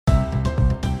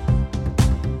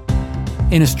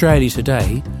In Australia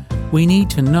today, we need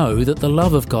to know that the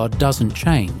love of God doesn't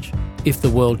change if the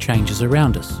world changes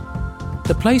around us.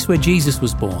 The place where Jesus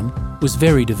was born was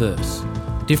very diverse.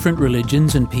 Different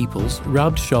religions and peoples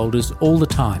rubbed shoulders all the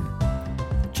time.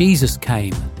 Jesus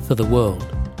came for the world,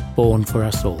 born for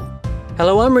us all.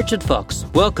 Hello, I'm Richard Fox.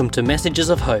 Welcome to Messages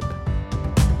of Hope.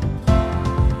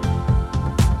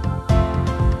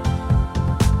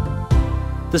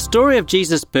 The story of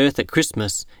Jesus' birth at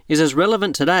Christmas is as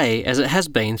relevant today as it has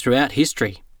been throughout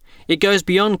history. It goes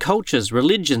beyond cultures,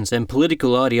 religions and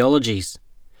political ideologies.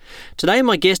 Today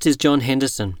my guest is John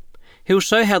Henderson. He'll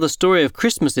show how the story of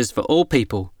Christmas is for all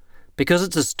people, because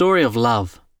it's a story of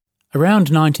love. Around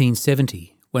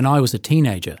 1970, when I was a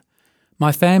teenager,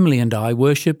 my family and I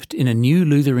worshipped in a new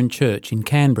Lutheran church in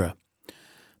Canberra.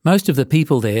 Most of the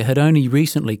people there had only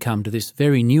recently come to this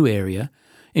very new area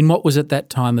in what was at that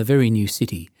time a very new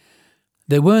city.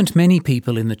 There weren't many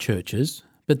people in the churches,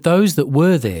 but those that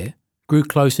were there grew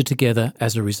closer together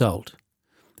as a result.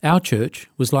 Our church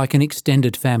was like an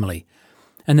extended family,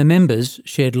 and the members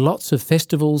shared lots of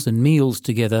festivals and meals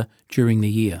together during the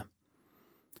year.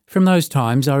 From those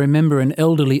times, I remember an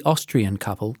elderly Austrian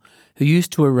couple who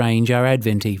used to arrange our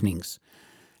Advent evenings.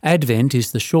 Advent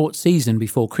is the short season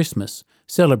before Christmas,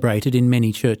 celebrated in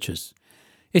many churches.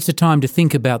 It's a time to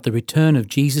think about the return of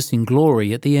Jesus in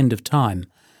glory at the end of time.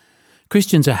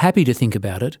 Christians are happy to think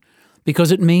about it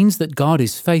because it means that God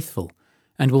is faithful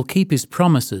and will keep his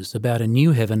promises about a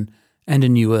new heaven and a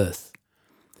new earth.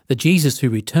 The Jesus who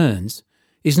returns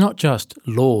is not just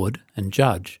Lord and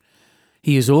Judge,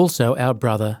 he is also our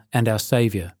brother and our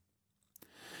Saviour.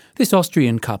 This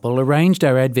Austrian couple arranged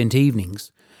our Advent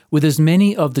evenings with as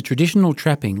many of the traditional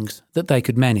trappings that they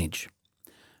could manage.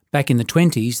 Back in the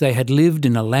 1920s, they had lived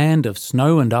in a land of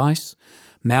snow and ice,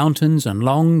 mountains and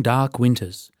long, dark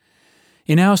winters.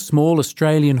 In our small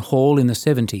Australian hall in the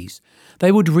 1970s,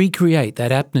 they would recreate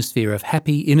that atmosphere of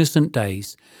happy, innocent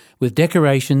days with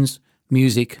decorations,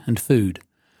 music and food.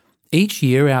 Each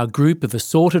year, our group of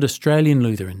assorted Australian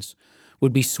Lutherans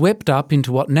would be swept up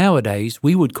into what nowadays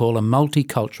we would call a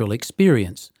multicultural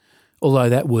experience, although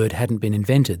that word hadn't been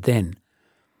invented then.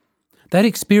 That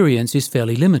experience is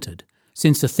fairly limited,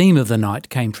 since the theme of the night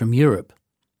came from Europe.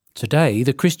 Today,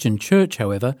 the Christian Church,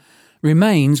 however,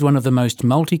 remains one of the most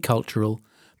multicultural,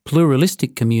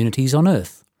 pluralistic communities on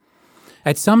earth.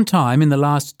 At some time in the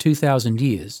last 2,000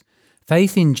 years,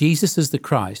 faith in Jesus as the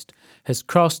Christ has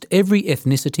crossed every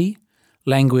ethnicity,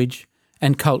 language,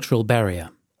 and cultural barrier.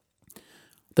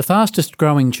 The fastest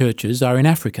growing churches are in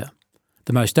Africa,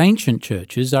 the most ancient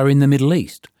churches are in the Middle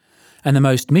East, and the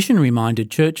most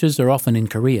missionary-minded churches are often in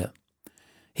Korea.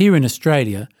 Here in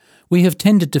Australia, we have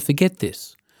tended to forget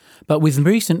this, but with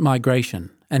recent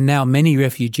migration and now many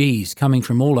refugees coming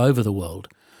from all over the world,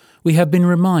 we have been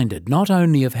reminded not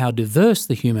only of how diverse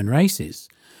the human race is,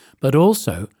 but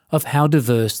also of how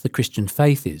diverse the Christian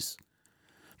faith is.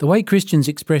 The way Christians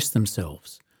express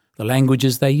themselves, the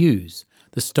languages they use,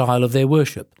 the style of their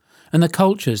worship, and the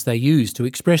cultures they use to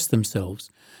express themselves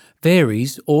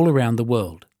varies all around the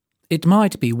world. It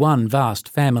might be one vast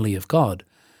family of God,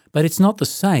 but it's not the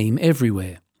same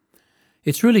everywhere.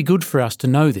 It's really good for us to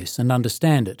know this and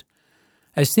understand it.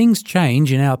 As things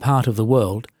change in our part of the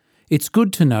world, it's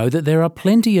good to know that there are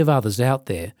plenty of others out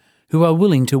there who are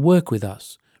willing to work with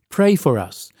us, pray for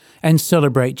us, and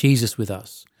celebrate Jesus with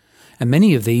us. And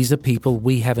many of these are people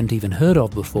we haven't even heard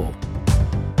of before.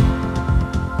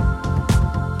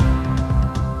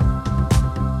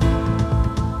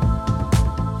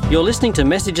 You're listening to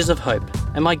Messages of Hope,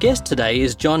 and my guest today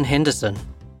is John Henderson.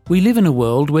 We live in a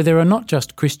world where there are not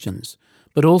just Christians,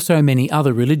 but also many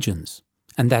other religions,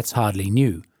 and that's hardly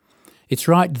new. It's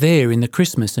right there in the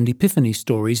Christmas and Epiphany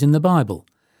stories in the Bible.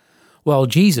 While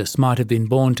Jesus might have been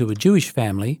born to a Jewish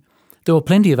family, there were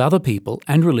plenty of other people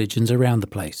and religions around the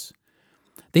place.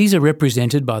 These are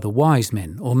represented by the wise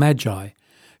men, or magi,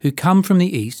 who come from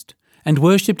the east and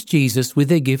worshipped Jesus with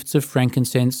their gifts of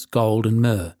frankincense, gold and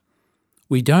myrrh.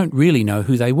 We don't really know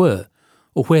who they were,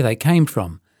 or where they came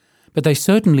from, but they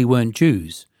certainly weren't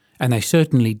Jews, and they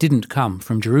certainly didn't come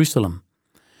from Jerusalem.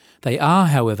 They are,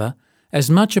 however, as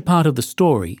much a part of the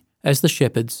story as the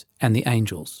shepherds and the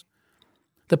angels.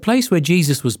 The place where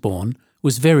Jesus was born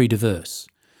was very diverse.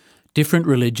 Different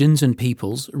religions and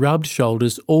peoples rubbed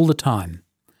shoulders all the time.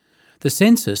 The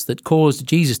census that caused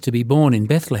Jesus to be born in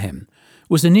Bethlehem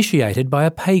was initiated by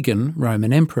a pagan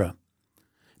Roman emperor.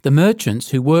 The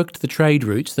merchants who worked the trade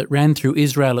routes that ran through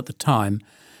Israel at the time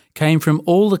came from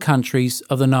all the countries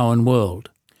of the known world.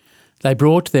 They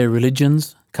brought their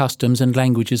religions, customs and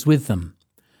languages with them.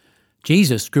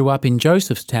 Jesus grew up in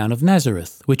Joseph's town of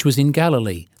Nazareth, which was in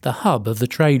Galilee, the hub of the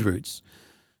trade routes.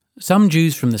 Some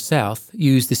Jews from the south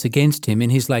used this against him in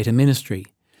his later ministry.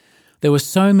 There were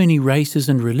so many races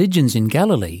and religions in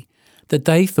Galilee that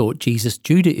they thought Jesus'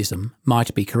 Judaism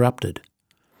might be corrupted.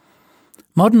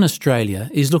 Modern Australia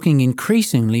is looking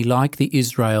increasingly like the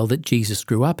Israel that Jesus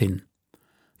grew up in.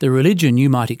 The religion you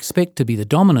might expect to be the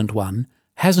dominant one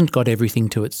hasn't got everything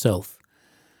to itself.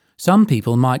 Some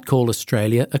people might call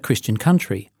Australia a Christian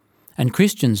country, and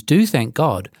Christians do thank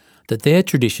God that their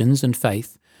traditions and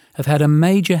faith have had a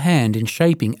major hand in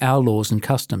shaping our laws and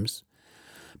customs.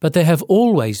 But there have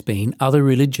always been other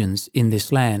religions in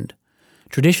this land,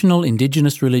 traditional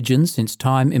indigenous religions since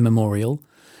time immemorial,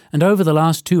 and over the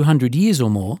last 200 years or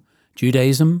more,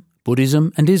 Judaism,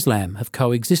 Buddhism and Islam have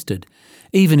coexisted,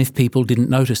 even if people didn't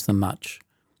notice them much.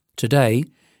 Today,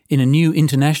 in a new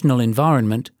international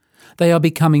environment, they are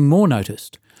becoming more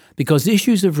noticed because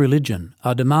issues of religion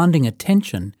are demanding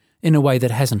attention in a way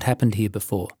that hasn't happened here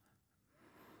before.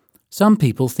 Some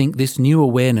people think this new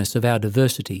awareness of our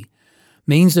diversity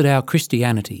means that our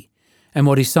Christianity, and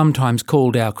what is sometimes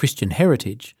called our Christian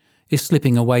heritage, is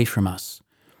slipping away from us.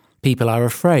 People are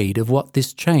afraid of what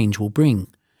this change will bring.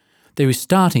 There is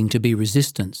starting to be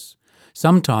resistance.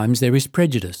 Sometimes there is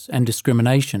prejudice and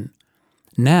discrimination.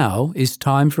 Now is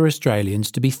time for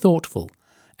Australians to be thoughtful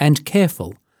and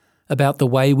careful about the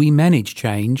way we manage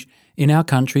change in our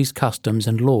country's customs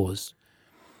and laws.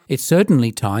 It's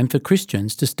certainly time for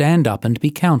Christians to stand up and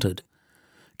be counted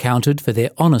for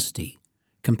their honesty,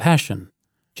 compassion,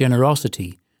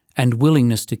 generosity, and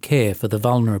willingness to care for the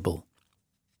vulnerable.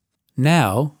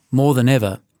 Now, more than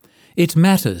ever, it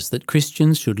matters that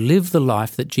Christians should live the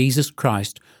life that Jesus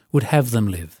Christ would have them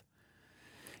live.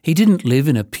 He didn't live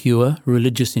in a pure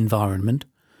religious environment,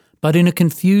 but in a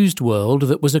confused world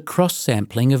that was a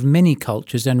cross-sampling of many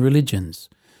cultures and religions.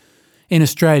 In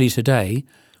Australia today,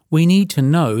 we need to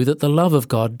know that the love of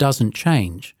God doesn't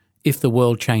change if the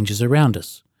world changes around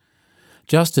us.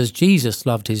 Just as Jesus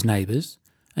loved his neighbours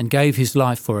and gave his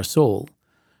life for us all,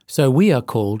 so we are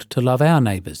called to love our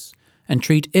neighbours and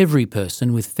treat every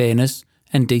person with fairness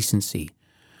and decency,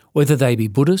 whether they be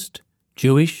Buddhist,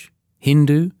 Jewish,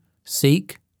 Hindu,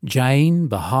 Sikh, Jain,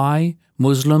 Baha'i,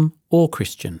 Muslim or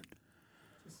Christian.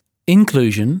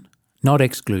 Inclusion, not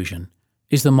exclusion,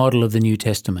 is the model of the New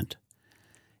Testament.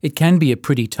 It can be a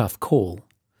pretty tough call.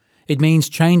 It means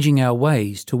changing our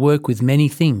ways to work with many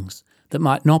things that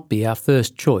might not be our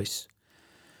first choice.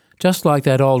 Just like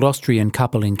that old Austrian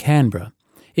couple in Canberra,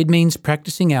 it means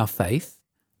practicing our faith,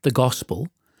 the gospel,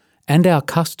 and our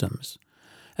customs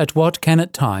at what can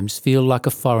at times feel like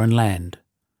a foreign land.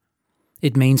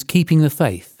 It means keeping the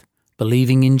faith,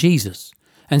 believing in Jesus,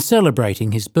 and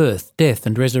celebrating his birth, death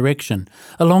and resurrection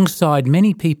alongside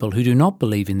many people who do not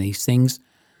believe in these things,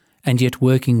 and yet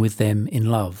working with them in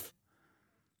love.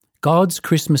 God's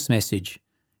Christmas message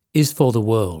is for the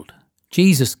world.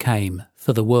 Jesus came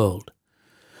for the world.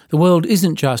 The world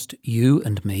isn't just you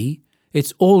and me,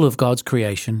 it's all of God's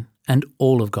creation and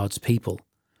all of God's people.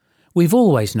 We've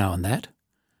always known that,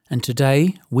 and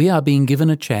today we are being given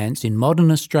a chance in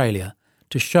modern Australia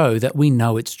to show that we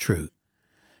know it's true.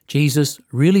 Jesus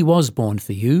really was born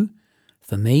for you,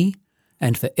 for me,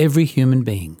 and for every human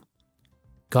being.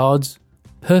 God's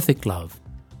perfect love,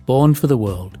 born for the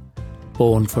world,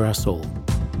 born for us all.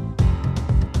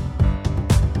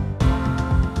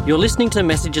 You're listening to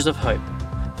Messages of Hope.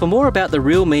 For more about the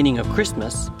real meaning of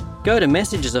Christmas, go to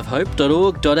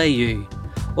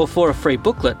messagesofhope.org.au, or for a free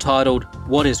booklet titled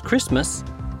What is Christmas?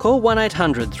 Call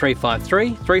 1800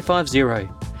 353 350.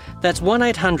 That's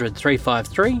 1800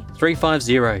 353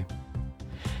 350.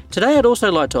 Today I'd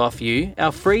also like to offer you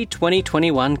our free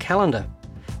 2021 calendar.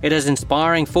 It has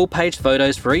inspiring full-page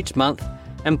photos for each month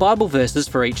and Bible verses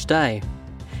for each day.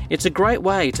 It's a great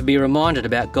way to be reminded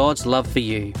about God's love for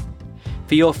you.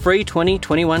 For your free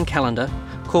 2021 calendar,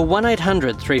 call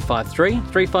 1800 353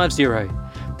 350.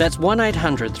 That's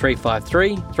 1800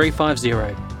 353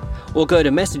 350. Or go to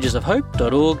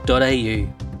messagesofhope.org.au.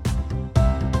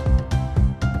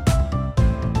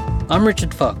 I'm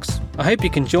Richard Fox. I hope you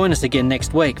can join us again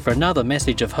next week for another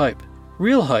message of hope.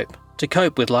 Real hope to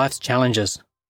cope with life's challenges.